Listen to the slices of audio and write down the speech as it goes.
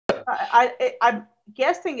I'm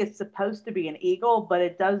guessing it's supposed to be an eagle, but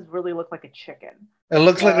it does really look like a chicken. It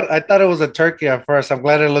looks like I thought it was a turkey at first. I'm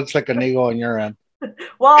glad it looks like an eagle on your end.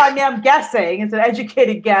 Well, I mean, I'm guessing it's an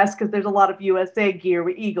educated guess because there's a lot of USA gear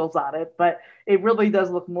with eagles on it, but it really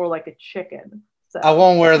does look more like a chicken. So. I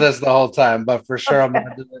won't wear this the whole time, but for sure I'm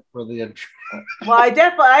gonna do it for the intro. Well, I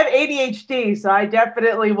have ADHD, so I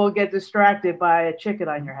definitely will get distracted by a chicken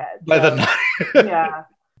on your head. By the night. Yeah.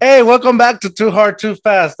 Hey, welcome back to Too Hard, Too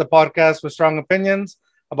Fast, the podcast with strong opinions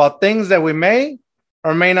about things that we may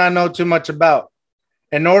or may not know too much about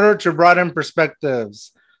in order to broaden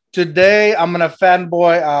perspectives. Today, I'm going to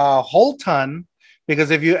fanboy a whole ton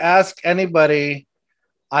because if you ask anybody,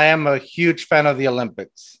 I am a huge fan of the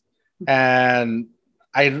Olympics. And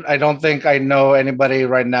I don't think I know anybody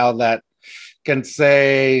right now that can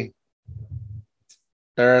say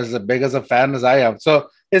they're as big as a fan as I am. So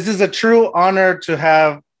this is a true honor to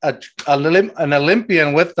have an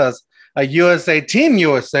Olympian with us, Team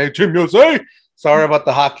USA. Sorry about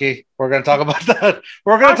the hockey. We're going to talk about that.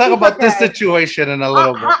 We're going to talk about this situation in a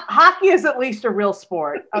little bit. Hockey is at least a real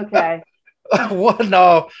sport. Okay. What?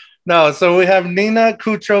 No. So we have Nina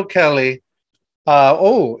Cutro-Kelly.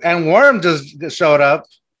 And Worm just showed up.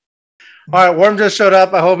 All right, Worm just showed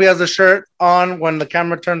up. I hope he has a shirt on when the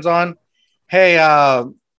camera turns on. Hey,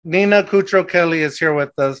 Nina Cutro-Kelly is here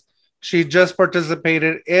with us. She just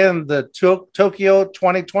participated in the Tokyo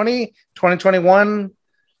 2020, 2021.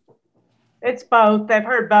 It's both. I've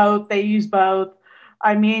heard both. They use both.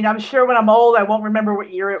 I mean, I'm sure when I'm old, I won't remember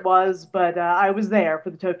what year it was, but I was there for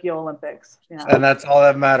the Tokyo Olympics. Yeah. And that's all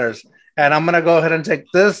that matters. And I'm going to go ahead and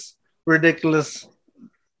take this ridiculous,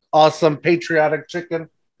 awesome, patriotic chicken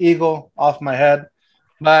eagle off my head.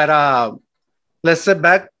 But let's sit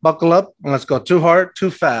back, buckle up, and let's go Too Hard, Too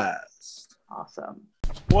Fast. Awesome.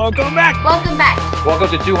 Welcome back. Welcome back. Welcome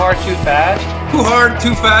to Too Hard, Too Fast. Too Hard,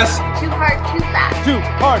 Too Fast. Too Hard, Too Fast. Too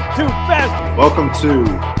Hard, Too Fast. Welcome to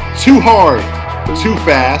Too Hard, Too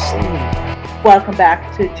Fast. Welcome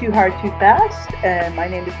back to Too Hard, Too Fast. And my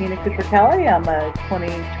name is Nina Cutro-Kelly. I'm a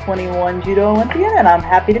 2021 Judo Olympian, and I'm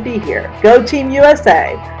happy to be here. Go Team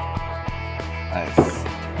USA. Nice.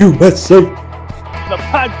 USA. The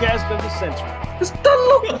podcast of the century.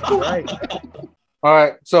 Right. All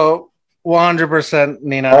right. So 100%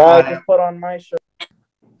 Nina. I just put on my shirt.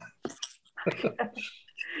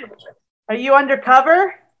 Are you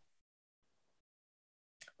undercover?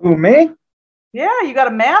 Who, me? Yeah, you got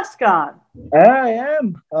a mask on. I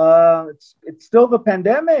am. It's still the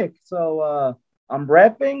pandemic, so I'm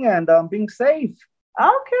repping and I'm being safe.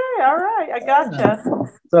 Okay, all right, I gotcha.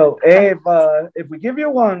 So, if we give you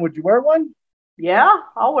one, would you wear one? Yeah,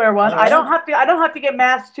 I'll wear one. I don't have to get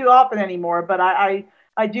masked too often anymore, but I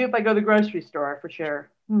do if I go to the grocery store for sure.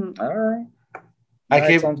 All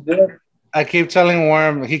right. Sounds good. I keep telling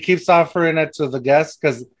Worm, he keeps offering it to the guests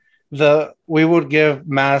because we would give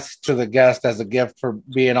masks to the guest as a gift for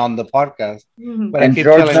being on the podcast. Mm-hmm. But I keep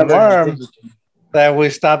telling Worm that we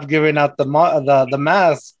stopped giving out the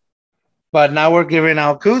mask, but now we're giving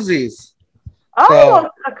out koozies. Oh, so,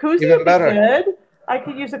 a koozie would be good. I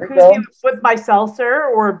could use a koozie with my seltzer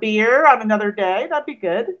or a beer on another day. That'd be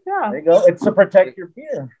good. Yeah. There you go. It's to protect your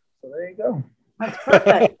beer. So there you go. That's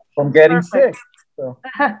perfect. From getting sick. So.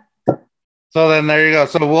 So then there you go.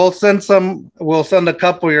 So we'll send a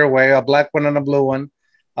couple your way, a black one and a blue one.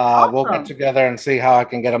 Awesome. We'll get together and see how I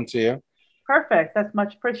can get them to you. Perfect. That's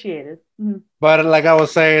much appreciated. Mm-hmm. But like I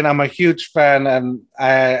was saying, I'm a huge fan, and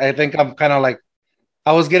I think I'm kind of like,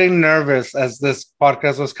 I was getting nervous as this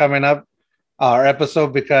podcast was coming up, our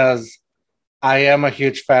episode, because I am a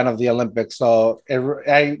huge fan of the Olympics. So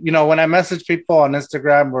when I message people on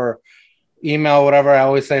Instagram or email, whatever, I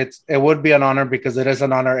always say it would be an honor because it is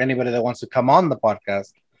an honor anybody that wants to come on the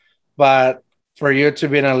podcast. But for you to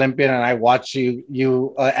be an Olympian, and I watch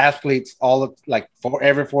you athletes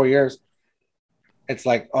every 4 years, it's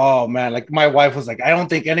like, oh man, like my wife was like, I don't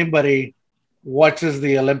think anybody watches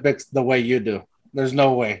the Olympics the way you do. There's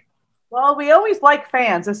no way. Well, we always like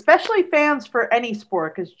fans, especially fans for any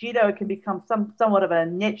sport, because judo can become somewhat of a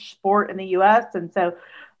niche sport in the U.S. And so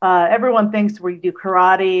everyone thinks we do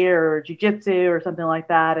karate or jiu-jitsu or something like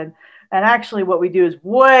that. And actually what we do is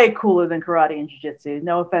way cooler than karate and jiu-jitsu.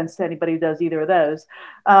 No offense to anybody who does either of those.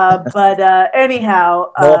 But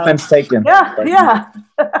anyhow. No offense taken. Yeah.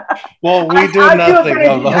 Well, we do nothing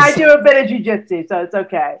of those. I do a bit of jiu-jitsu, so it's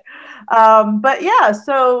okay. But yeah,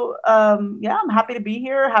 so I'm happy to be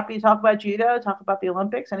here. Happy to talk about judo, talk about the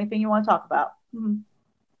Olympics, anything you want to talk about.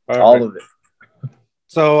 Mm-hmm. All of it.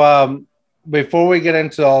 So before we get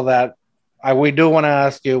into all that, we do want to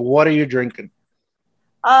ask you, what are you drinking?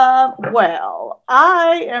 Well,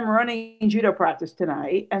 I am running judo practice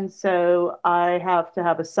tonight, and so I have to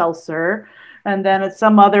have a seltzer. And then at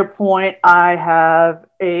some other point, I have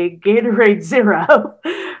a Gatorade Zero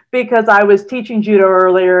because I was teaching judo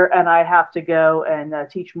earlier, and I have to go and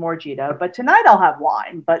teach more judo. But tonight I'll have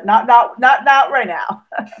wine, but not right now.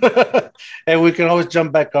 Hey, we can always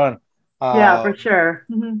jump back on. Yeah, for sure.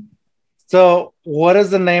 Mm-hmm. So, what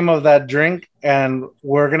is the name of that drink? And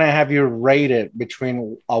we're going to have you rate it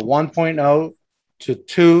between a 1.0 to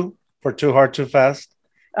 2 for too hard, too fast,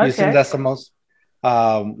 using decimals.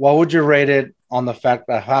 What would you rate it on the fact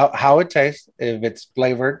of how it tastes, if it's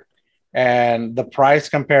flavored, and the price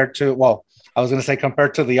compared to, well, I was going to say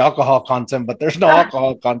compared to the alcohol content, but there's no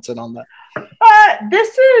alcohol content on that.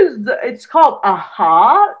 It's called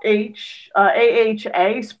AHA,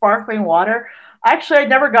 AHA, sparkling water. Actually, I'd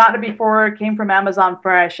never gotten it before. It came from Amazon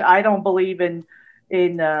Fresh. I don't believe in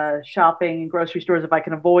shopping in grocery stores if I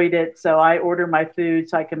can avoid it. So I order my food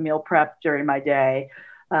so I can meal prep during my day.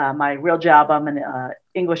 My real job, I'm an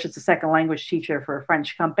English as a second language teacher for a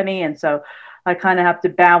French company. And so I kind of have to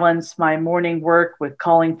balance my morning work with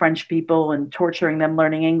calling French people and torturing them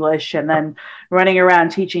learning English and then running around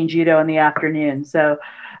teaching judo in the afternoon. So,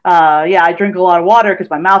 I drink a lot of water because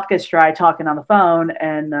my mouth gets dry talking on the phone.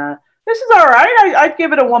 And this is all right. I'd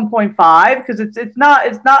give it a 1.5 because it's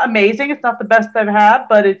not amazing. It's not the best I've had,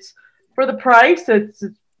 but it's for the price. It's a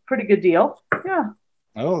pretty good deal. Yeah.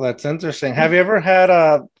 Oh, that's interesting. Have you ever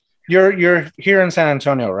had you're here in San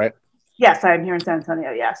Antonio, right? Yes, I'm here in San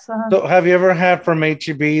Antonio. Yes. So have you ever had from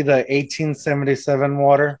HEB the 1877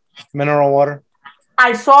 water, mineral water?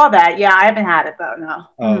 I saw that. Yeah, I haven't had it though. No.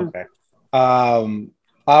 Oh, okay.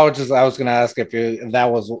 I was gonna ask I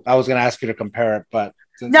was gonna ask you to compare it, but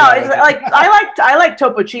no, it's like I like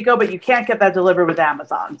Topo Chico, but you can't get that delivered with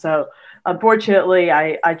Amazon. So unfortunately,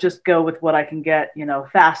 I just go with what I can get,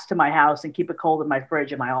 fast to my house and keep it cold in my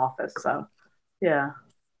fridge in my office. So, yeah.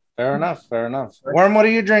 Fair enough. Worm, what are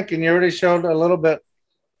you drinking? You already showed a little bit.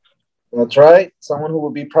 That's right. Someone who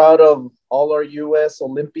will be proud of all our U.S.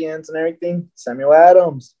 Olympians and everything. Samuel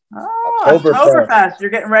Adams. Oh, Oktoberfest.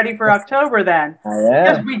 You're getting ready for October then. I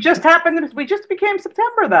am. We just became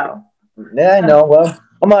September though. Yeah, I know. Well,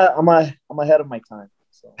 I'm ahead of my time.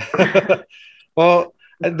 So. Well,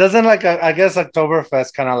 it doesn't I guess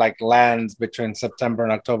Oktoberfest kind of lands between September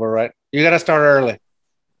and October, right? You got to start early.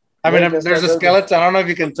 I mean, there's a skeleton. I don't know if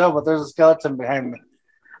you can tell, but there's a skeleton behind me.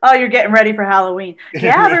 Oh, you're getting ready for Halloween.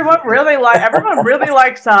 Yeah, everyone really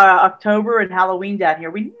likes October and Halloween down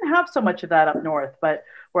here. We didn't have so much of that up north, but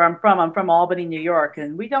where I'm from Albany, New York,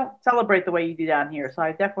 and we don't celebrate the way you do down here. So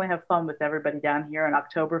I definitely have fun with everybody down here in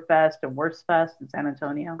Oktoberfest and Wurstfest in San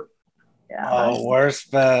Antonio. Yeah. Oh,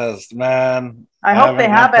 Wurstfest, man! I hope they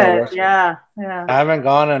have it. Yeah. I haven't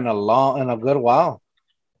gone in a good while.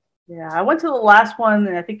 Yeah, I went to the last one,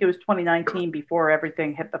 and I think it was 2019 before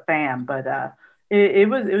everything hit the fan. But it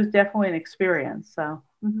was definitely an experience. So.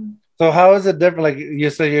 Mm-hmm. So how is it different? Like you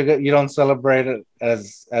say, you don't celebrate it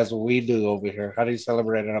as we do over here. How do you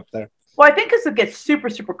celebrate it up there? Well, I think as it gets super,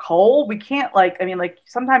 super cold, we can't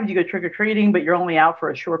sometimes you go trick or treating, but you're only out for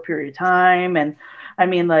a short period of time, and I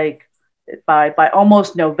mean by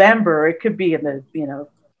almost November, it could be in the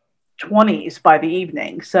 20s by the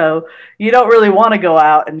evening. So you don't really want to go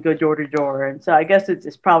out and go door to door. And so I guess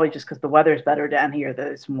it's probably just because the weather's better down here that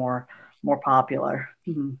it's more popular.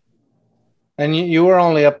 Mm-hmm. And you were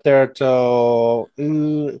only up there till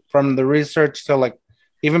from the research till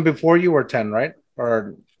even before you were 10, right?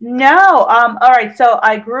 Or no. All right. So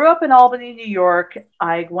I grew up in Albany, New York.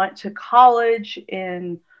 I went to college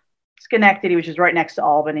in Schenectady, which is right next to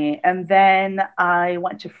Albany. And then I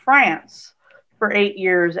went to France for 8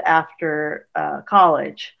 years after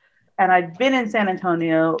college. And I've been in San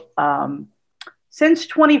Antonio since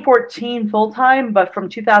 2014 full-time, but from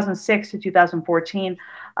 2006 to 2014,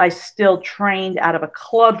 I still trained out of a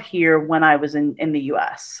club here when I was in the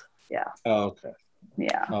U.S. Yeah. Oh, okay.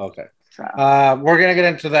 Yeah. Oh, okay. So. We're going to get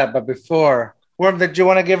into that, but before, Worm, did you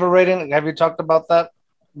want to give a rating? Have you talked about that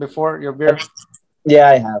before, your beer? Yeah,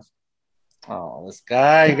 I have. Oh, this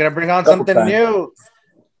guy, you're going to bring on something new.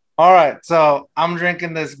 All right, so I'm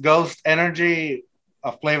drinking this Ghost Energy,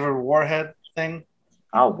 a flavored Warhead thing.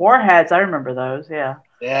 Oh, Warheads! I remember those. Yeah.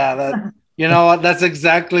 Yeah, that's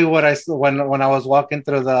exactly what I saw when I was walking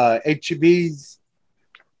through the HEBs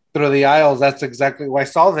through the aisles. That's exactly when I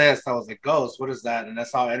saw this. I was like, Ghost, what is that? And I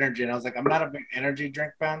saw energy, and I was like, I'm not a big energy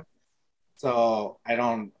drink fan, so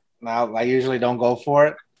I usually don't go for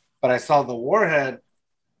it. But I saw the Warhead.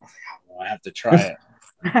 I was like, oh, I have to try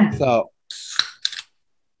it. So.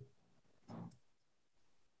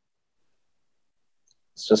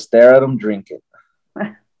 Just stare at them, drink it.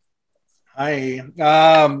 Hi.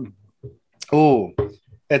 Ooh,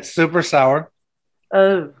 it's super sour.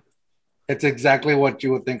 Oh, It's exactly what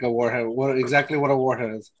you would think a warhead. Exactly what a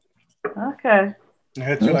warhead is. okay. It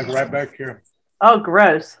hits you like right back here. Oh,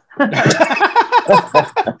 gross.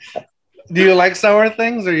 Do you like sour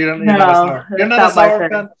things, or you're not a No, sour? You're that's not a not my sour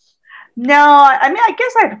thing. fan. No, I mean, I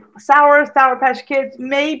guess I Sour Patch Kids,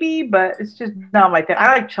 maybe, but it's just not my thing.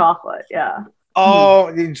 I like chocolate. Yeah.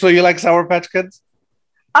 Oh, so you like Sour Patch Kids?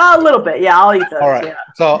 A little bit. Yeah, I'll eat those. All right. Yeah.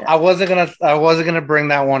 So Yeah. I wasn't gonna bring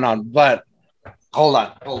that one on, but hold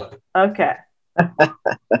on. Okay. All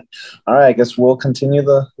right, I guess we'll continue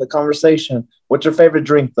the conversation. What's your favorite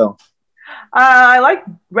drink, though? I like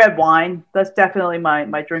red wine. That's definitely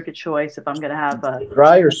my drink of choice if I'm gonna have a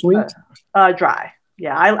Dry or sweet? dry.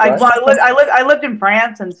 Yeah, I lived in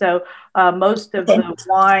France, and so most of the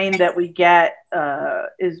wine that we get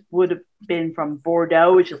would have been from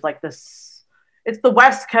Bordeaux, which is like this. It's the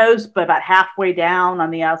West Coast, but about halfway down on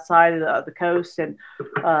the outside of the coast, and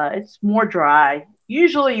it's more dry.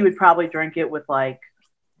 Usually, you would probably drink it with like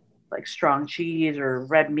strong cheese or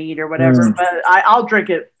red meat or whatever, but I'll drink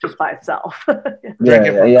it just by itself. Drink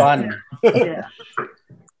it for fun. Yeah,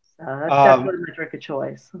 that's definitely my drink of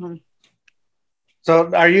choice.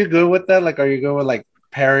 So are you good with that? Like, are you good with like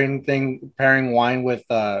pairing wine with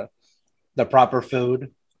the proper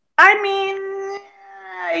food? I mean,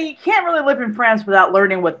 you can't really live in France without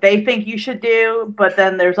learning what they think you should do. But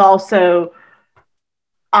then there's also,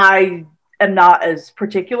 I am not as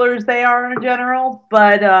particular as they are in general.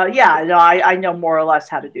 But yeah, no, I know more or less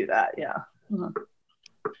how to do that. Yeah.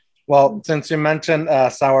 Well, since you mentioned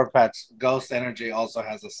Sour Patch, Ghost Energy also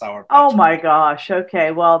has a Sour Patch. Oh my gosh.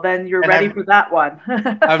 Okay. Well, then you're ready for that one.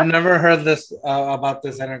 I've never heard this about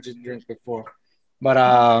this energy drink before, but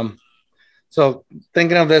so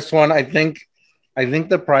thinking of this one, I think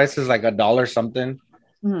the price is like $1 something,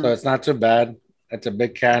 so it's not too bad. It's a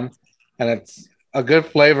big can, and it's a good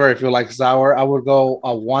flavor if you like sour. I would go a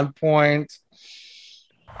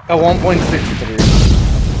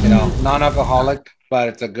 1.63. You know, non-alcoholic, but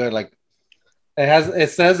it's a good like. It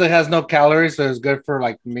says it has no calories, so it's good for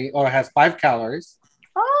like me. Or it has 5 calories.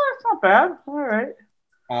 Oh, that's not bad. All right.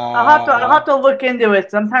 I'll have to look into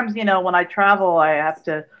it. Sometimes, when I travel, I have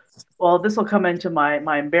to. Well, this will come into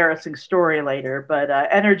my embarrassing story later. But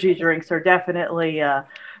energy drinks are definitely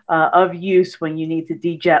of use when you need to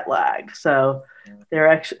de-jet lag. So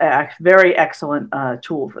they're very excellent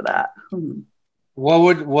tool for that.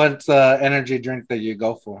 What's energy drink that you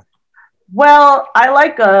go for? Well, I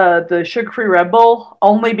like the sugar-free Red Bull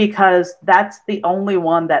only because that's the only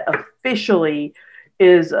one that officially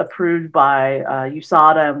is approved by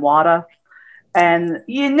USADA and WADA. And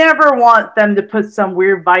you never want them to put some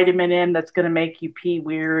weird vitamin in that's going to make you pee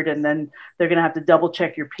weird, and then they're going to have to double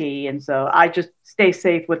check your pee. And so I just stay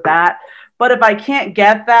safe with that. But if I can't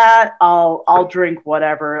get that, I'll drink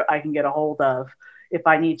whatever I can get a hold of if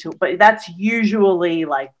I need to. But that's usually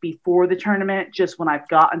like before the tournament, just when I've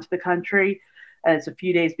gotten to the country, and it's a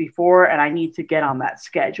few days before, and I need to get on that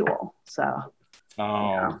schedule. So,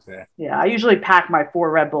 okay. Yeah, I usually pack my 4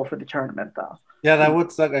 Red Bull for the tournament, though. Yeah, that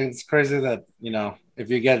would suck. It's crazy that, if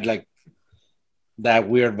you get like that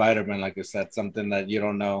weird vitamin, like you said, something that you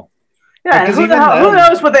don't know. Yeah, and who the hell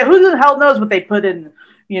knows what they put in,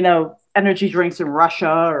 energy drinks in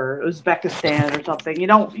Russia or Uzbekistan or something. You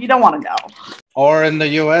don't want to know. Or in the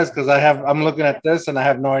US, because I'm looking at this and I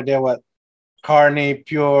have no idea what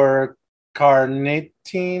pure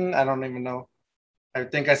carnitine. I don't even know. I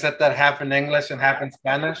think I said that half in English and half in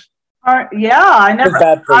Spanish. Yeah, I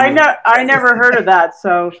never heard of that.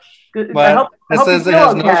 So good. But it says it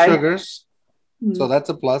has no sugars, so that's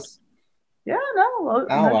a plus. Yeah, no.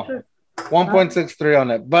 1.63 on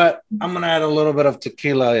it, but I'm gonna add a little bit of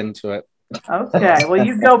tequila into it. Okay, well,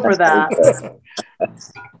 you go for that.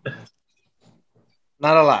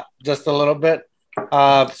 Not a lot, just a little bit.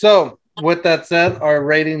 So with that said, our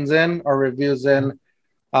ratings in, our reviews in.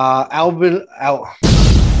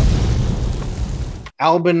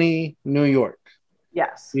 Albany, New York.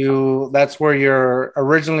 Yes. That's where you're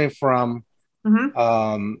originally from.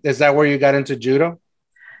 Mm-hmm. Is that where you got into judo?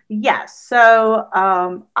 Yes. So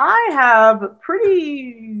I have a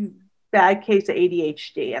pretty bad case of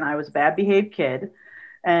ADHD, and I was a bad behaved kid,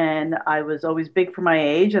 and I was always big for my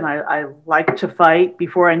age, and I liked to fight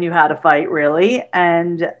before I knew how to fight, really.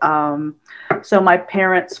 And so my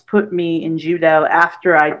parents put me in judo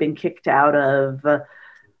after I'd been kicked out of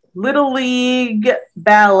Little League,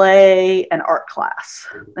 ballet, and art class.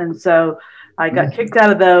 And so I got kicked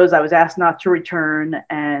out of those. I was asked not to return.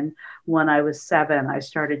 And when I was 7, I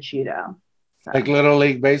started judo. So. Like Little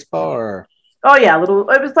League baseball or? Oh, yeah. It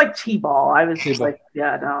was like Teeball. I was Teeball. Like,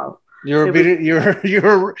 yeah, no. You were beating, you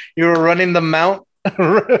were running the mount.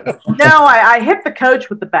 No, I hit the coach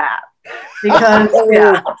with the bat because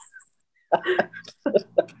yeah.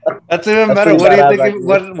 That's even better. What do you think?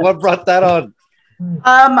 What brought that on?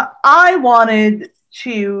 I wanted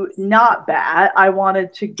to not bat. I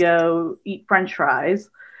wanted to go eat French fries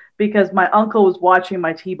because my uncle was watching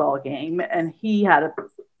my Teeball game and he had a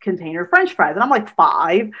container of French fries. And I'm like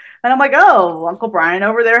 5. And I'm like, oh, Uncle Brian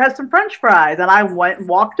over there has some French fries. And I went and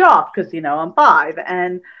walked off because, I'm 5.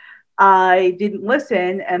 And I didn't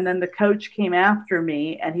listen. And then the coach came after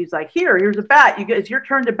me and he's like, here's a bat. It's your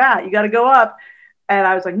turn to bat. You got to go up. And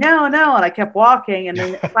I was like, no. And I kept walking. And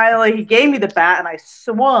then finally he gave me the bat and I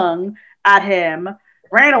swung at him,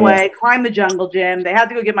 ran away, climbed the jungle gym. They had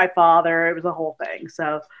to go get my father. It was a whole thing.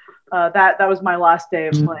 So that was my last day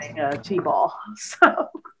of playing Teeball. So.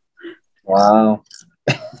 Wow.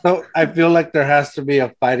 So I feel like there has to be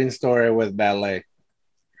a fighting story with ballet.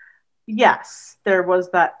 Yes, there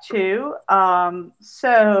was that too.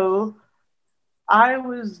 So I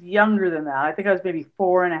was younger than that. I think I was maybe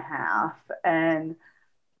 4.5. And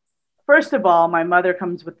first of all, my mother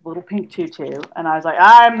comes with a little pink tutu. And I was like,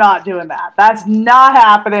 I'm not doing that. That's not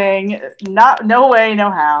happening. No way,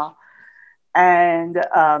 no how. And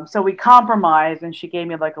so we compromised and she gave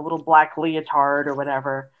me like a little black leotard or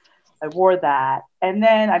whatever. I wore that. And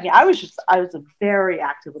then, I was a very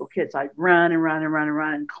active little kid. So I'd run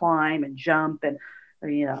and climb and jump and,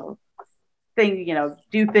 do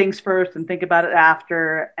things first and think about it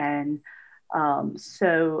after. And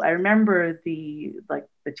so I remember the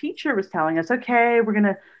teacher was telling us, okay, we're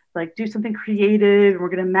going to do something creative. And we're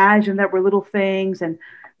going to imagine that we're little things. And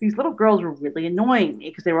these little girls were really annoying me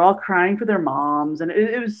because they were all crying for their moms and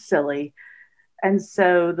it was silly. And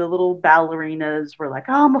so the little ballerinas were like,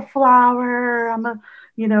 oh, I'm a flower. I'm a,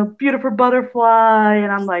 beautiful butterfly.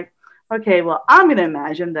 And I'm like, okay, well, I'm going to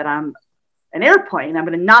imagine that I'm an airplane. I'm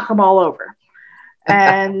going to knock them all over.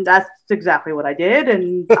 And that's exactly what I did.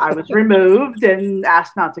 And I was removed and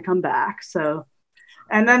asked not to come back. So,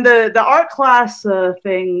 and then the art class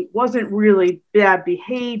thing wasn't really bad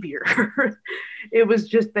behavior. It was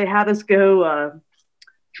just, they had us go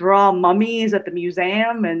draw mummies at the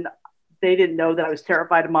museum. And they didn't know that I was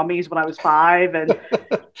terrified of mummies when I was 5. And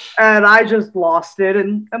I just lost it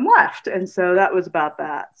and left. And so that was about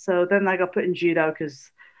that. So then I got put in judo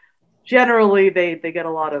because generally they get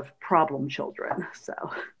a lot of problem children. So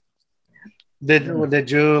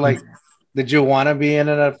did you want to be in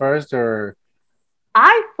it at first, or?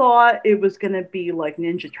 I thought it was going to be like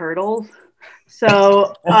Ninja Turtles.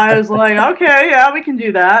 So I was like, okay, yeah, we can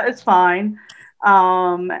do that. It's fine.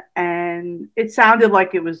 And it sounded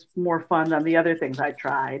like it was more fun than the other things I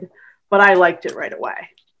tried, but I liked it right away.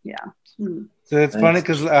 Yeah. So it's funny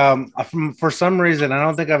because for some reason, I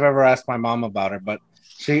don't think I've ever asked my mom about it, but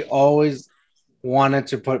she always wanted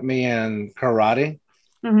to put me in karate.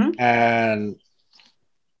 Mm-hmm. And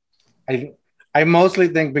I mostly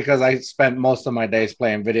think because I spent most of my days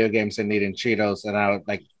playing video games and eating Cheetos, and I was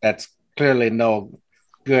like, that's clearly no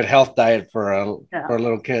good health diet for a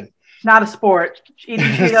little kid. Not a sport. Eating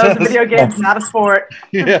Cheetos and video games, not a sport.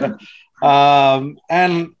 Yeah.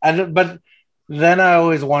 But then I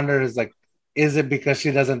always wondered, is it because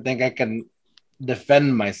she doesn't think I can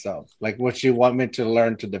defend myself? Like, would she want me to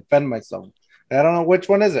learn to defend myself? I don't know, which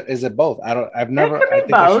one is it. Is it both? I've never. It could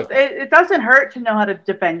be both. It doesn't hurt to know how to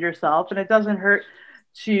defend yourself, and it doesn't hurt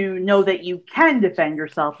to know that you can defend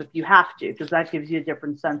yourself if you have to, because that gives you a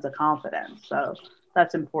different sense of confidence. So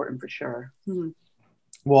that's important for sure.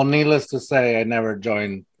 Well, needless to say, I never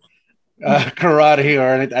joined karate or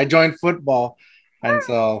anything. I joined football, and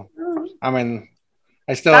so I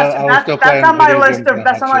was still playing.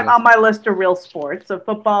 That's on my list of real sports. So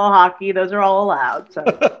football, hockey, those are all allowed. So.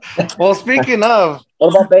 Well, speaking of, what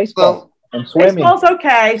about baseball and swimming? Baseball's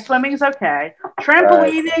okay. Swimming's okay.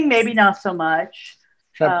 Trampolining, maybe not so much.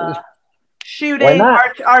 Shooting,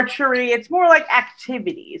 archery. It's more like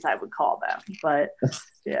activities, I would call them. But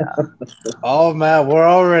yeah. Oh man, we're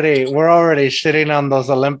already shitting on those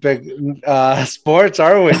Olympic sports,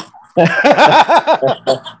 are we?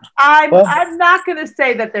 I'm not going to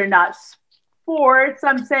say that they're not sports.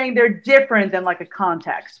 I'm saying they're different than like a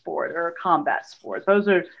contact sport or a combat sport. Those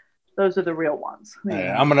are the real ones.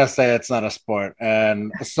 Yeah, I'm going to say it's not a sport,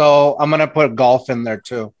 and so I'm going to put golf in there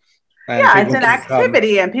too. Yeah, it's an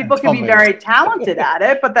activity, and people can be very talented at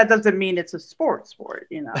it, but that doesn't mean it's a sport, Well,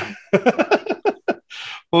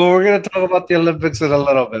 we're going to talk about the Olympics in a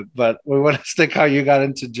little bit, but we want to stick how you got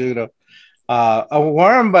into judo.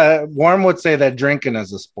 Worm would say that drinking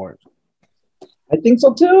is a sport. I think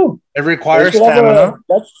so too. It requires stamina.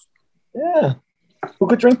 Yeah. Who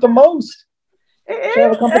could drink the most? Should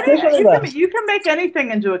have a competition with us. You can make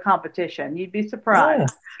anything into a competition. You'd be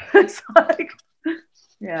surprised. Yeah. It's like,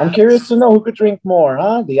 yeah. I'm curious to know who could drink more,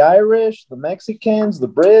 huh? The Irish, the Mexicans, the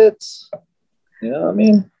Brits. You know what I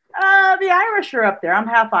mean? The Irish are up there. I'm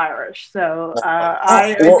half Irish, so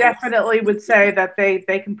I definitely would say that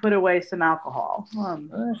they can put away some alcohol.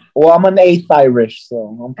 Well, I'm an 8th Irish,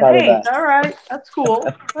 so I'm proud of that. All right, that's cool.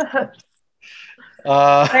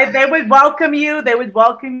 They would welcome you. They would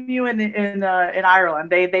welcome you in Ireland.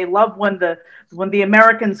 They love when the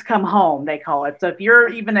Americans come home. They call it. So if you're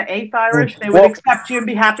even an 8th Irish, they would accept you and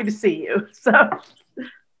be happy to see you. So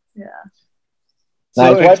yeah.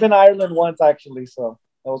 Nice. Well, I've been to Ireland once actually, so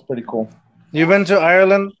that was pretty cool. You've been to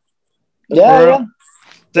Ireland? Yeah.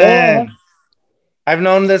 Dang. Yeah. I've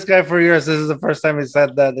known this guy for years. This is the first time he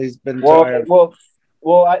said that he's been to Ireland.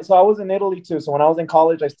 So I was in Italy too. So when I was in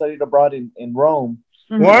college, I studied abroad in Rome.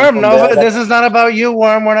 Mm-hmm. Worm, this is not about you,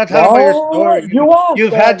 Worm. We're not talking about your story.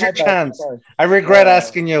 You've had your chance. I regret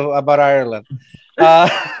asking you about Ireland. All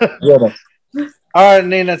right,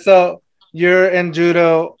 Nina. So you're in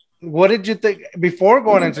judo. What did you think before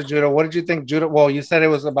going into judo? What did you think judo? Well, you said it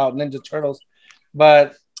was about Ninja Turtles,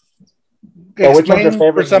 but explain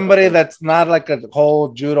for somebody that's not like a whole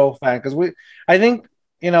judo fan, because I think,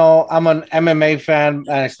 I'm an MMA fan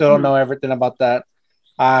and I still don't know everything about that.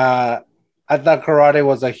 I thought karate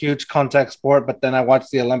was a huge contact sport, but then I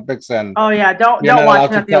watched the Olympics and don't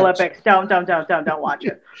watch it at the Olympics. Don't watch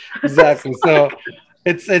it. Exactly. So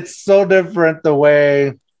it's so different the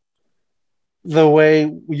way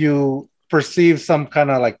you perceive some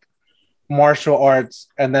kind of like martial arts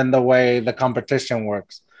and then the way the competition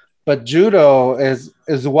works. But judo is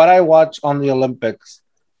what I watch on the Olympics,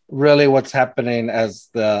 really what's happening as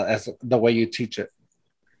the way you teach it.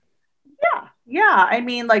 Yeah. I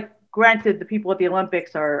mean, like, granted, the people at the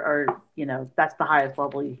Olympics are that's the highest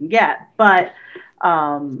level you can get. But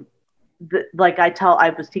I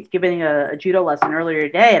was giving a judo lesson earlier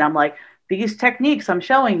today, and I'm like, these techniques I'm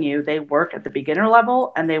showing you, they work at the beginner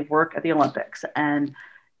level and they work at the Olympics. And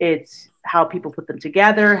it's how people put them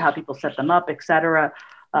together, how people set them up, etc.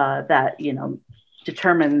 That,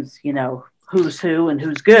 determines, who's who and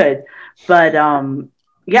who's good. But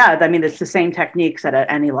it's the same techniques at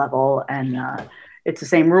any level, and it's the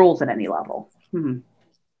same rules at any level. Mm-hmm.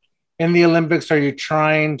 In the Olympics, you're not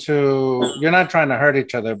trying to hurt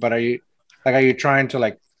each other, but are you trying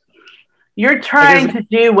to You're trying to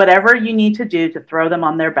do whatever you need to do to throw them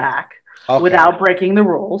on their back without breaking the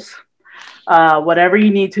rules. Whatever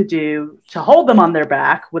you need to do to hold them on their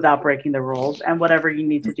back without breaking the rules, and whatever you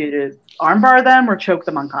need to do to armbar them or choke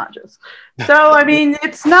them unconscious. So, I mean,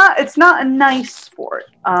 it's not a nice sport.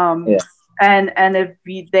 And if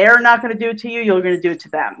they're not going to do it to you, you're going to do it to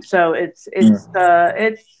them. So it's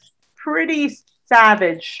pretty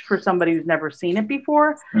savage for somebody who's never seen it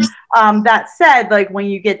before. That said, when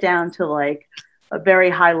you get down to a very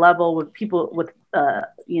high level with people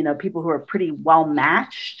who are pretty well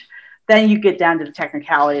matched, then you get down to the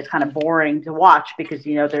technicality. It's kind of boring to watch because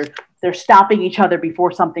they're stopping each other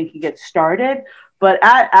before something can get started. But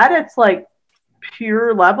at its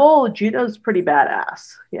pure level, judo's pretty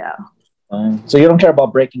badass. Yeah. So you don't care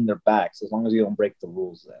about breaking their backs as long as you don't break the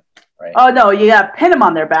rules, then, right? Oh no, you got to pin them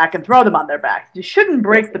on their back and throw them on their back. You shouldn't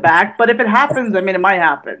break the back, but if it happens, it might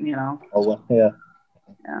happen. Oh well, yeah.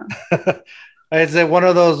 It's one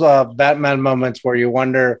of those Batman moments where you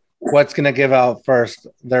wonder what's going to give out first,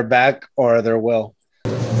 their back or their will.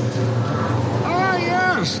 Ah,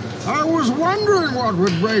 yes. I was wondering what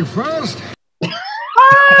would break first.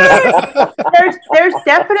 There's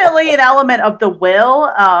definitely an element of the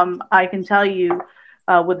will. I can tell you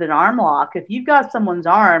with an arm lock, if you've got someone's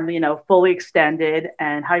arm, fully extended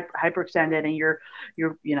and hyperextended, and you're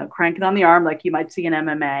cranking on the arm like you might see in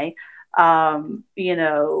MMA,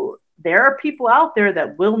 there are people out there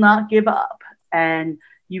that will not give up, and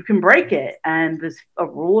you can break it. And a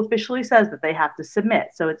rule officially says that they have to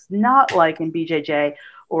submit. So it's not like in BJJ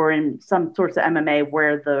or in some sorts of MMA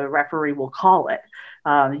where the referee will call it.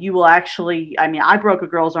 You will actually, I broke a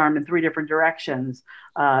girl's arm in 3 different directions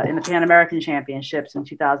in the Pan American Championships in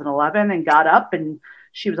 2011 and got up, and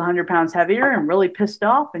she was 100 pounds heavier and really pissed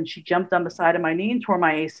off. And she jumped on the side of my knee and tore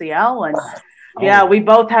my ACL. And we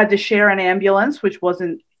both had to share an ambulance, which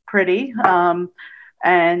wasn't pretty. We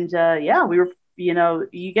were,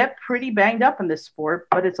 you get pretty banged up in this sport,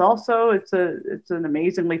 but it's an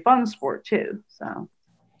amazingly fun sport too.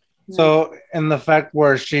 So in the fact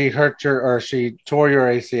where she she tore your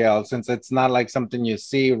ACL, since it's not like something you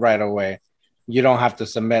see right away, you don't have to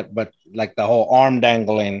submit, but the whole arm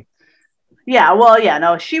dangling. Yeah, well, yeah,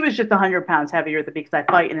 no, she was just 100 pounds heavier because I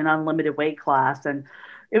fight in an unlimited weight class, and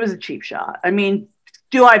it was a cheap shot. I mean,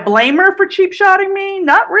 do I blame her for cheap shotting me?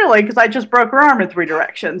 Not really, because I just broke her arm in 3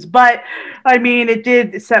 directions. But I mean, it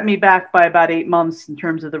did set me back by about 8 months in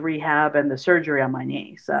terms of the rehab and the surgery on my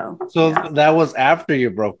knee. So yeah. That was after you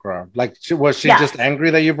broke her arm. Like, was she just angry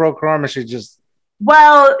that you broke her arm, or she just?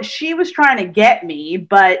 Well, she was trying to get me,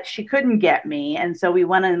 but she couldn't get me, and so we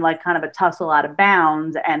went in like kind of a tussle out of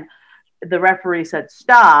bounds, and the referee said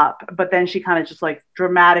stop, but then she kind of just like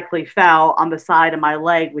dramatically fell on the side of my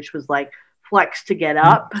leg, which was like flex to get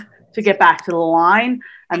up to get back to the line,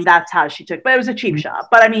 and that's how she took. But it was a cheap shot.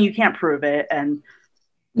 But I mean, you can't prove it, and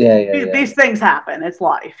these things happen. It's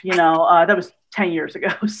life, you know. That was 10 years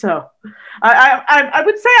ago, so I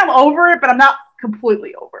would say I'm over it, but I'm not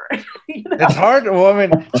completely over it. You know? It's hard. Well, I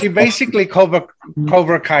mean, she basically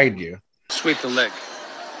Cobra Kai'd you. Sweep the leg.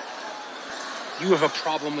 You have a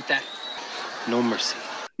problem with that? No mercy.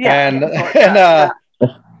 Yeah,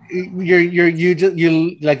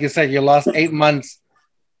 you like you said, you lost 8 months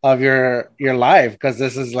of your life because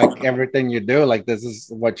this is like everything you do. Like, this is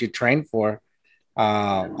what you train for.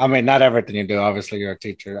 I mean, not everything you do. Obviously, you're a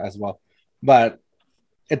teacher as well, but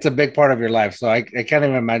it's a big part of your life. So I can't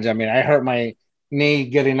even imagine. I mean, I hurt my knee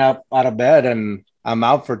getting up out of bed, and I'm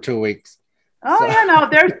out for 2 weeks. Oh so. Yeah, no,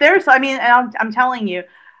 there's. I mean, I'm telling you,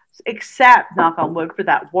 except knock on wood for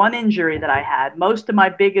that one injury that I had. Most of my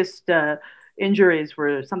biggest injuries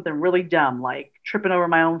were something really dumb, like tripping over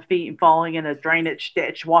my own feet and falling in a drainage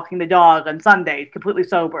ditch, walking the dog on Sunday, completely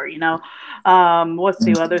sober, you know. What's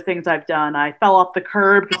the other things I've done? I fell off the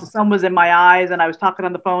curb because the sun was in my eyes and I was talking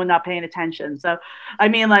on the phone, not paying attention. So, I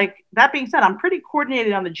mean, like, that being said, I'm pretty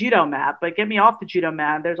coordinated on the judo mat, but get me off the judo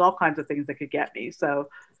mat, there's all kinds of things that could get me. So,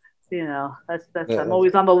 you know, that's I'm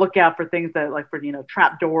always on the lookout for things that, like, for, you know,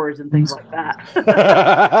 trap doors and things like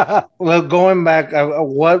that. Well, going back,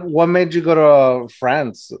 what made you go to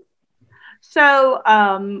France? So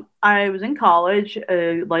I was in college,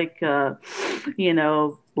 you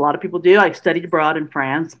know, a lot of people do. I studied abroad in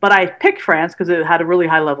France, but I picked France because it had a really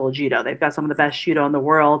high level of judo. They've got some of the best judo in the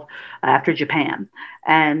world after Japan.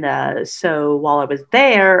 And so while I was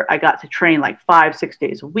there, I got to train like 5-6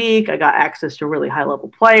 days a week. I got access to really high level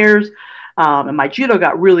players. And my judo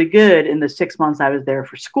got really good in the 6 months I was there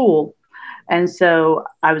for school. And so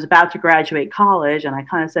I was about to graduate college, and I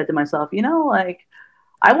kind of said to myself, you know, like,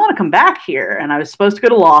 I want to come back here. And I was supposed to go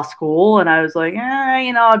to law school. And I was like,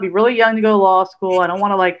 you know, I'd be really young to go to law school. I don't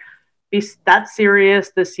want to like be that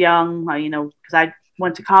serious this young, you know, because I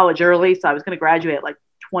went to college early. So I was going to graduate at like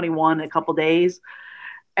 21 in a couple days.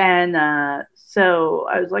 And so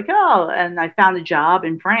I was like, oh, and I found a job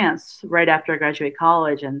in France right after I graduated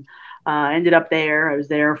college, and ended up there. I was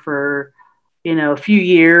there for, you know, a few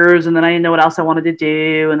years, and then I didn't know what else I wanted to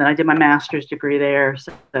do. And then I did my master's degree there.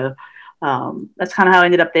 So that's kind of how I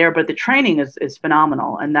ended up there. But the training is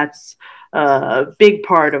phenomenal. And that's a big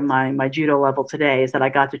part of my judo level today, is that I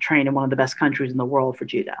got to train in one of the best countries in the world for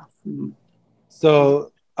judo. Mm-hmm.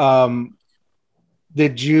 So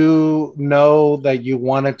did you know that you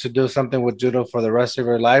wanted to do something with judo for the rest of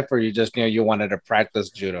your life, or you just knew you wanted to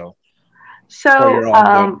practice judo?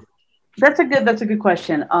 So that's a good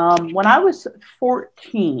question. When I was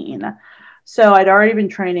 14, so I'd already been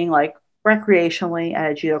training like recreationally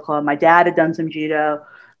at a judo club. My dad had done some judo.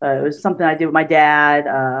 It was something I did with my dad,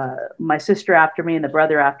 my sister after me, and the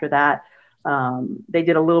brother after that. They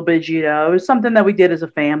did a little bit of judo. It was something that we did as a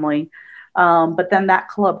family. But then that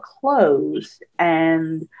club closed,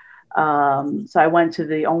 and so I went to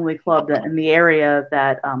the only club that in the area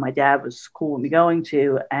that my dad was cool with me going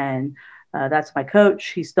to, and that's my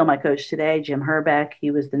coach. He's still my coach today, Jim Herbeck.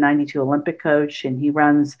 He was the 92 Olympic coach, and he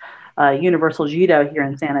runs Universal Judo here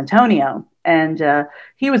in San Antonio. And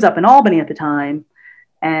he was up in Albany at the time.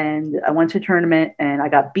 And I went to a tournament, and I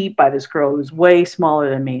got beat by this girl who was way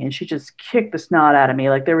smaller than me, and she just kicked the snot out of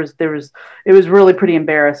me. Like it was really pretty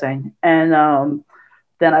embarrassing. And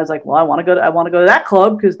then I was like, well, I want to go to that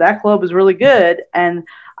club because that club was really good. And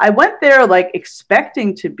I went there like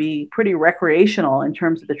expecting to be pretty recreational in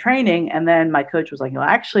terms of the training. And then my coach was like, no,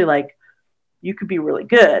 actually, like, you could be really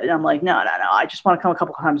good. And I'm like, no. I just want to come a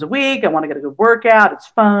couple times a week. I want to get a good workout. It's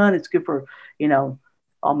fun. It's good for, you know,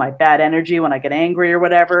 all my bad energy when I get angry or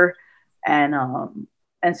whatever.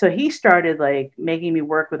 And so he started like making me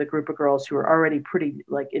work with a group of girls who were already pretty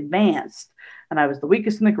like advanced. And I was the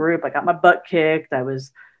weakest in the group. I got my butt kicked. I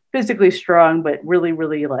was physically strong, but really,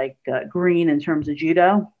 really like green in terms of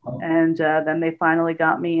judo. And then they finally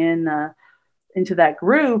got me into that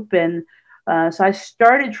group. And so I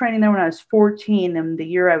started training there when I was 14. And the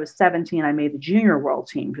year I was 17, I made the junior world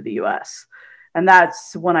team for the US. And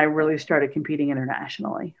that's when I really started competing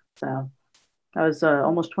internationally. So that was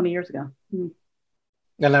almost 20 years ago. Mm-hmm.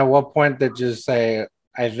 And at what point did you say,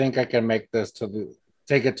 I think I can make this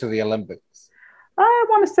take it to the Olympics? I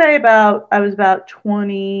want to say I was about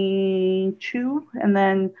 22. And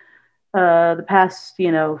then the past,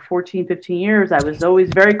 14, 15 years, I was always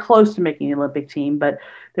very close to making the Olympic team, but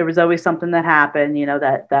there was always something that happened,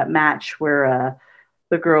 that match where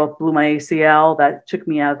the girl blew my ACL that took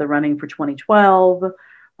me out of the running for 2012.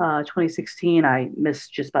 2016, I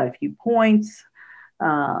missed just by a few points.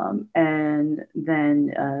 And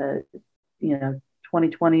then,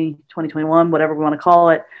 2020, 2021, whatever we want to call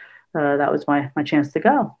it, that was my chance to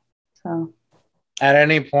go. So at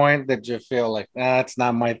any point did you feel like, it's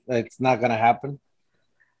not going to happen?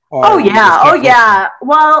 Oh yeah.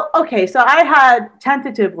 Well, okay. So I had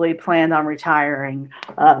tentatively planned on retiring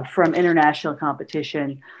from international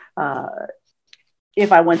competition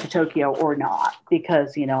if I went to Tokyo or not,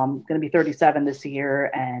 because, I'm going to be 37 this year.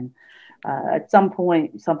 And at some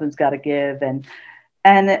point, something's got to give. And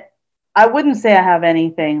I wouldn't say I have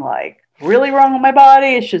anything like really wrong with my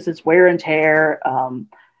body. It's just it's wear and tear.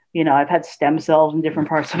 I've had stem cells in different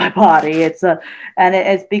parts of my body.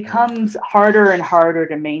 It becomes harder and harder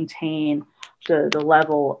to maintain the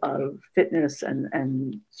level of fitness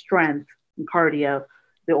and strength and cardio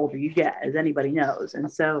the older you get, as anybody knows.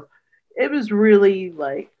 And so it was really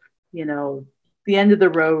like, the end of the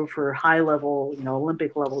road for high level,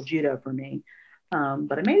 Olympic level judo for me.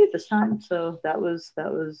 But I made it this time. So that was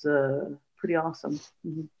pretty awesome.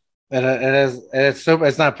 Mm-hmm.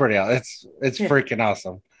 It's not pretty. It's freaking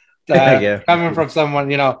awesome. Coming from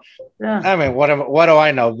someone, I mean, what do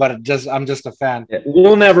I know? But I'm just a fan. Yeah,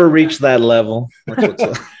 we'll never reach that level.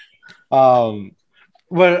 But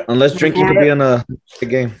unless drinking could be in a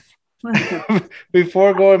game.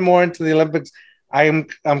 Before going more into the Olympics, I'm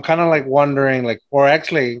kind of like wondering, or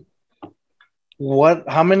actually,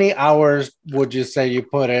 how many hours would you say you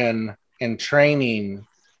put in training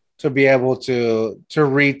to be able to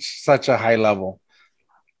reach such a high level?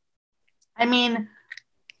 I mean,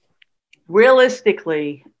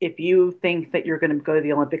 realistically, if you think that you're going to go to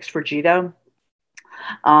the Olympics for judo,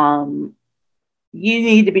 you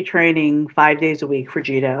need to be training 5 days a week for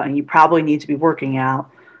judo, and you probably need to be working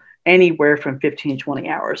out anywhere from 15 to 20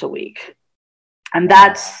 hours a week. And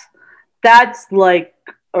that's like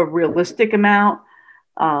a realistic amount.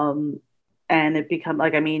 And it becomes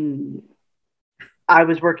like, I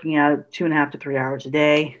was working out 2.5 to 3 hours a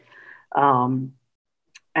day, and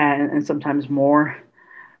sometimes more,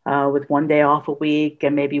 with 1 day off a week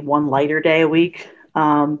and maybe one lighter day a week.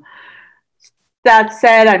 That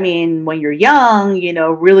said, when you're young,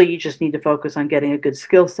 really you just need to focus on getting a good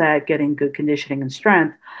skill set, getting good conditioning and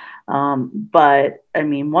strength. But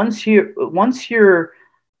once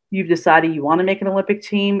you've decided you want to make an Olympic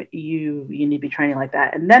team, you need to be training like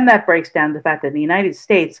that. And then that breaks down to the fact that in the United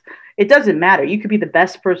States, it doesn't matter. You could be the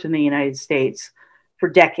best person in the United States for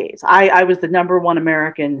decades. I was the number one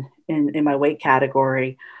American in my weight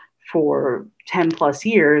category for 10 plus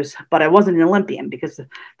years, but I wasn't an Olympian because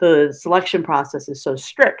the selection process is so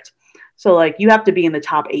strict. So you have to be in the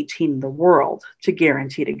top 18 in the world to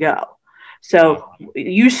guarantee to go. So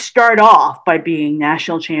you start off by being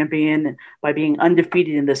national champion, by being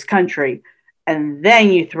undefeated in this country, and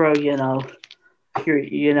then you throw, your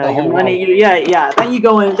money. Yeah. Then you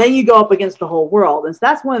go in, then you go up against the whole world. And so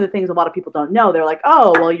that's one of the things a lot of people don't know. They're like,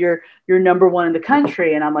 oh, well, you're number one in the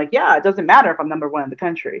country. And I'm like, yeah, it doesn't matter if I'm number one in the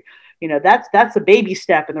country. That's a baby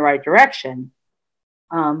step in the right direction.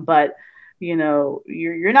 But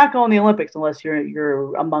you're not going to the Olympics unless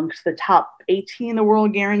you're amongst the top 18 in the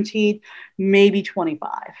world guaranteed, maybe 25.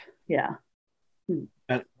 Yeah.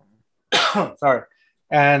 Sorry.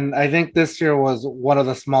 And I think this year was one of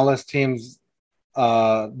the smallest teams,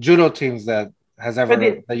 judo teams that has ever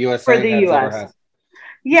the USA for the US. Ever had.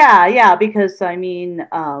 Yeah, because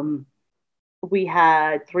we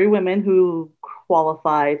had 3 women who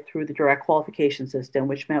qualified through the direct qualification system,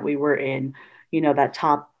 which meant we were in, that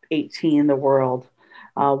top 18 in the world.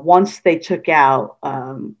 Once they took out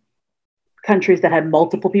countries that had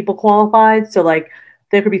multiple people qualified, so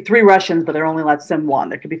there could be 3 Russians, but they're only allowed to send 1.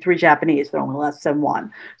 There could be 3 Japanese, they're only allowed to send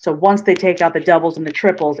 1. So once they take out the doubles and the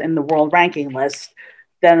triples in the world ranking list,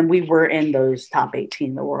 then we were in those top 18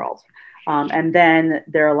 in the world. And then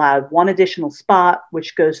they're allowed 1 additional spot,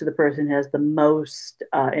 which goes to the person who has the most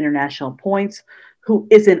international points, who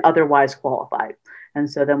isn't otherwise qualified. And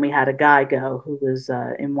so then we had a guy go who was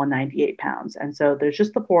in 198 pounds. And so there's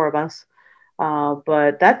just the 4 of us.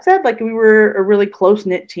 But that said, we were a really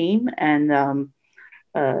close-knit team. And,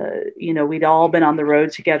 we'd all been on the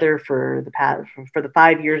road together for the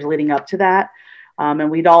 5 years leading up to that. And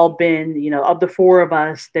we'd all been, of the 4 of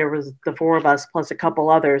us, there was the 4 of us plus a couple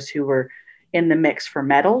others who were, in the mix for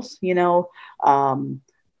medals,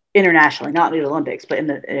 internationally, not in the Olympics, but in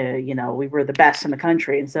the, we were the best in the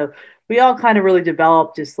country. And so we all kind of really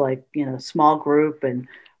developed just like, small group and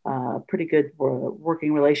pretty good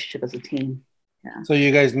working relationship as a team. Yeah. So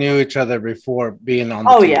you guys knew each other before being on the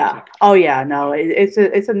team. Oh yeah. No, it's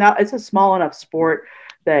a small enough sport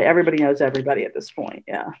that everybody knows everybody at this point.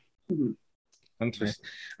 Yeah. Mm-hmm. Interesting.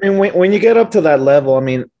 I mean, when you get up to that level, I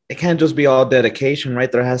mean, it can't just be all dedication,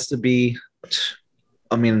 right? There has to be,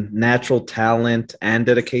 natural talent and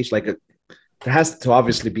dedication. Like there has to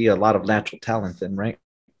obviously be a lot of natural talent then, right?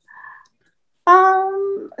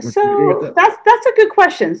 So that's a good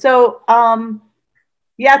question. So,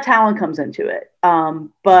 talent comes into it.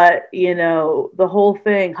 But the whole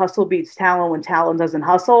thing, hustle beats talent when talent doesn't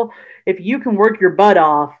hustle. If you can work your butt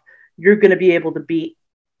off, you're going to be able to beat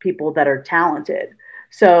people that are talented.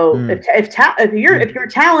 So if you're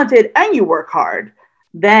talented and you work hard,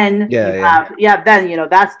 then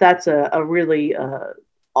that's a really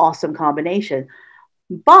awesome combination.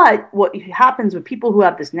 But what happens with people who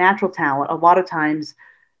have this natural talent, a lot of times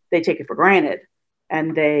they take it for granted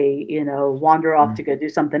and they, wander off to go do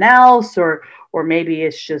something else, or maybe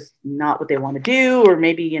it's just not what they want to do, or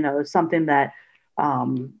maybe, something that,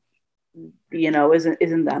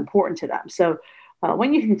 isn't that important to them. So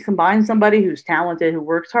when you can combine somebody who's talented, who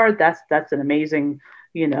works hard, that's an amazing,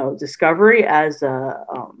 discovery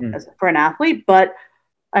for an athlete. But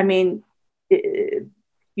I mean,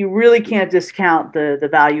 you really can't discount the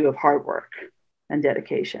value of hard work and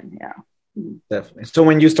dedication. Yeah. Definitely. So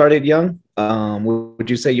when you started young, would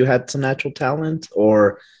you say you had some natural talent,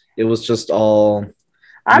 or it was just all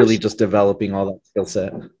just developing all that skill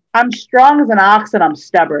set? I'm strong as an ox and I'm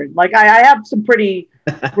stubborn. Like I have some pretty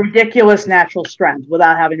ridiculous natural strength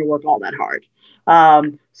without having to work all that hard.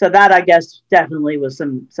 So that, I guess, definitely was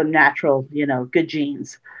some natural, good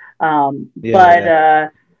genes.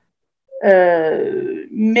 But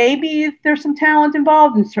maybe there's some talent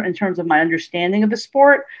involved in terms of my understanding of the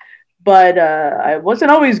sport. But I wasn't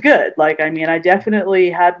always good. Like, I mean, I definitely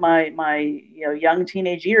had my young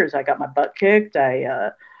teenage years. I got my butt kicked.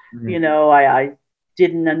 I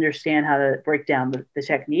didn't understand how to break down the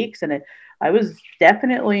techniques. And I was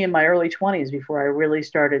definitely in my early 20s before I really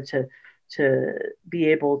started to be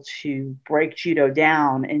able to break judo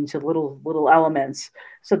down into little elements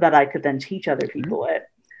so that I could then teach other people it,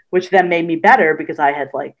 which then made me better because I had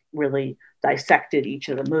like really dissected each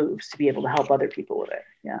of the moves to be able to help other people with it.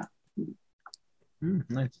 Yeah.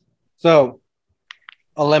 Nice. So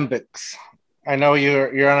Olympics. I know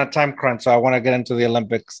you're on a time crunch, so I want to get into the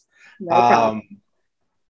Olympics. No problem.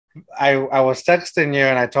 I was texting you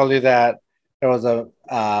and I told you that there was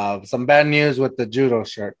some bad news with the judo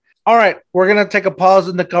shirt. All right, we're gonna take a pause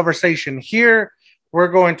in the conversation here. We're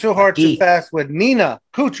going too hard, too fast with Nina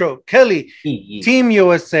Cutro-Kelly, Team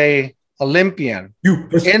USA Olympian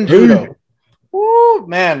in judo. Woo,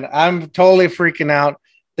 man, I'm totally freaking out.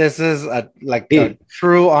 This is a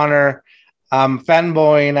true honor. I'm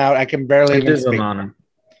fanboying out. I can barely even speak. It is an honor.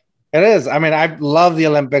 It is. I mean, I love the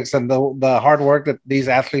Olympics and the hard work that these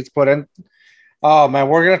athletes put in. Oh, man,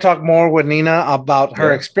 we're going to talk more with Nina about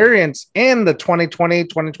her experience in the 2020,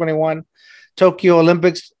 2021 Tokyo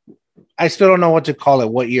Olympics. I still don't know what to call it,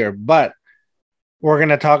 what year, but we're going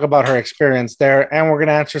to talk about her experience there, and we're going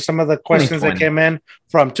to answer some of the questions that came in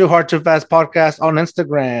from Too Hard, Too Fast podcast on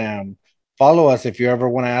Instagram. Follow us if you ever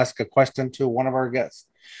want to ask a question to one of our guests.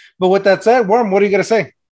 But with that said, Worm, what are you going to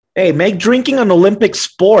say? Hey, make drinking an Olympic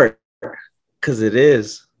sport, because it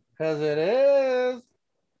is. Because it is.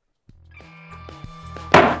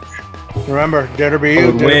 Remember, dare to be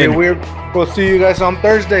you, dare to be weird. We'll see you guys on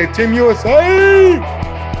Thursday. Team USA!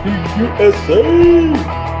 Team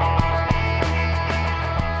USA!